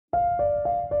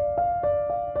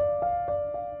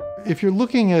If you're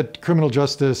looking at criminal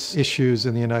justice issues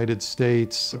in the United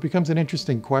States, it becomes an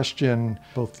interesting question,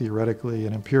 both theoretically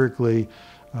and empirically.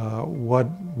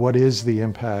 What is the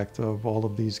impact of all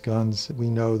of these guns? We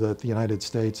know that the United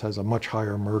States has a much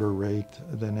higher murder rate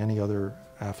than any other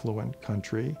affluent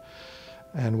country.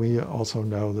 And we also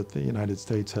know that the United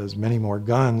States has many more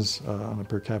guns on a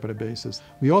per capita basis.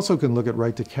 We also can look at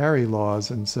right to carry laws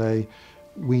and say,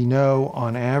 we know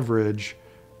on average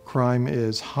crime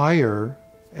is higher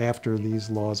after these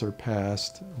laws are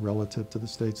passed relative to the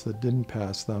states that didn't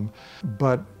pass them.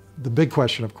 But the big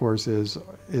question, of course, is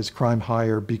crime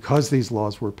higher because these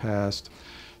laws were passed?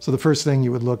 So the first thing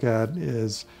you would look at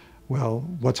is, well,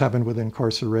 what's happened with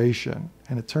incarceration?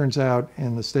 And it turns out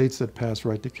in the states that pass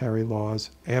right to carry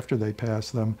laws, after they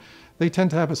pass them, they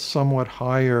tend to have a somewhat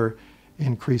higher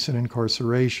increase in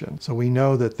incarceration. So we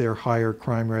know that their higher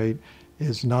crime rate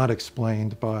is not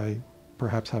explained by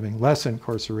perhaps having less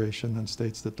incarceration than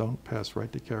states that don't pass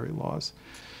right to carry laws.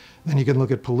 Then you can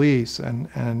look at police,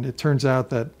 and it turns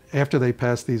out that after they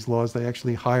pass these laws, they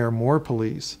actually hire more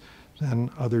police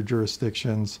than other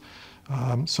jurisdictions.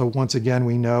 So once again,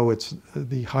 we know it's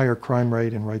the higher crime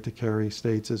rate in right to carry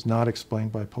states is not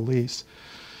explained by police.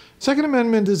 Second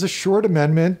Amendment is a short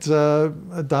amendment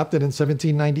adopted in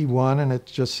 1791, and it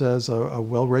just says a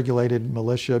well-regulated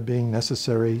militia being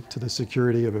necessary to the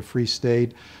security of a free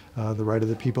state, the right of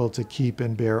the people to keep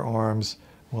and bear arms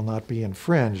will not be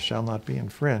infringed, shall not be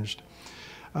infringed.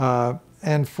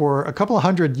 And for a couple of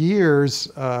hundred years,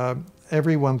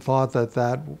 everyone thought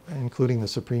that, including the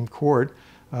Supreme Court,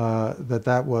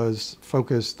 that was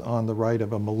focused on the right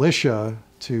of a militia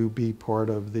to be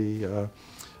part of the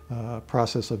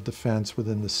process of defense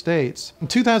within the states. In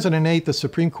 2008, the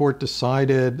Supreme Court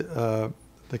decided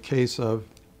the case of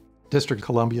District of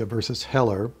Columbia versus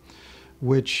Heller,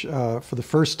 which for the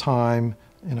first time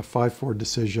in a 5-4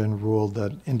 decision ruled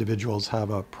that individuals have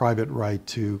a private right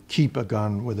to keep a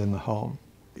gun within the home.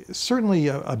 It's certainly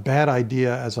a bad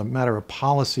idea as a matter of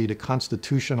policy to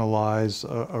constitutionalize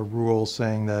a rule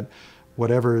saying that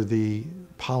whatever the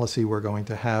policy we're going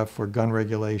to have for gun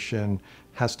regulation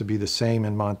has to be the same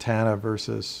in Montana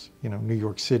versus, New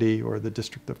York City or the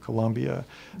District of Columbia.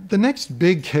 The next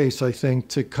big case, I think,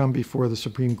 to come before the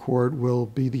Supreme Court will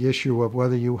be the issue of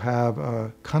whether you have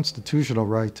a constitutional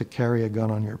right to carry a gun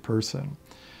on your person.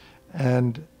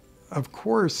 And of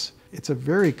course, it's a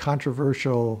very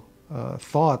controversial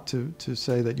thought to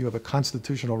say that you have a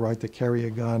constitutional right to carry a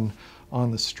gun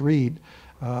on the street.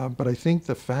 But I think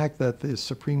the fact that the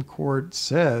Supreme Court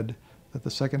said that the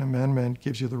Second Amendment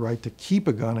gives you the right to keep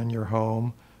a gun in your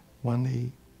home when the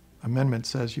amendment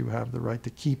says you have the right to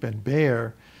keep and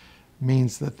bear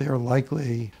means that they're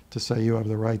likely to say you have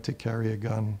the right to carry a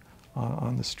gun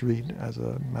on the street as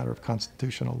a matter of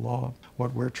constitutional law.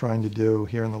 What we're trying to do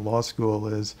here in the law school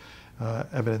is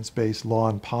evidence-based law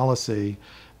and policy.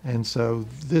 And so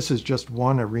this is just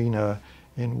one arena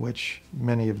in which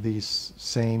many of these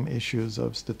same issues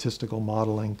of statistical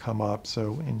modeling come up.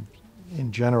 So in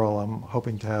general, I'm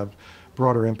hoping to have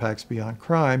broader impacts beyond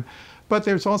crime. But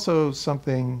there's also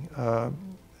something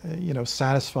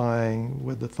satisfying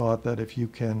with the thought that if you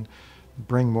can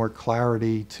bring more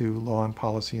clarity to law and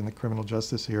policy in the criminal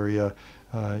justice area,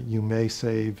 you may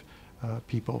save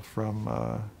people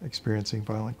from experiencing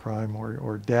violent crime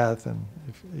or death. And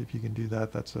if you can do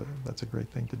that, that's a great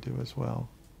thing to do as well.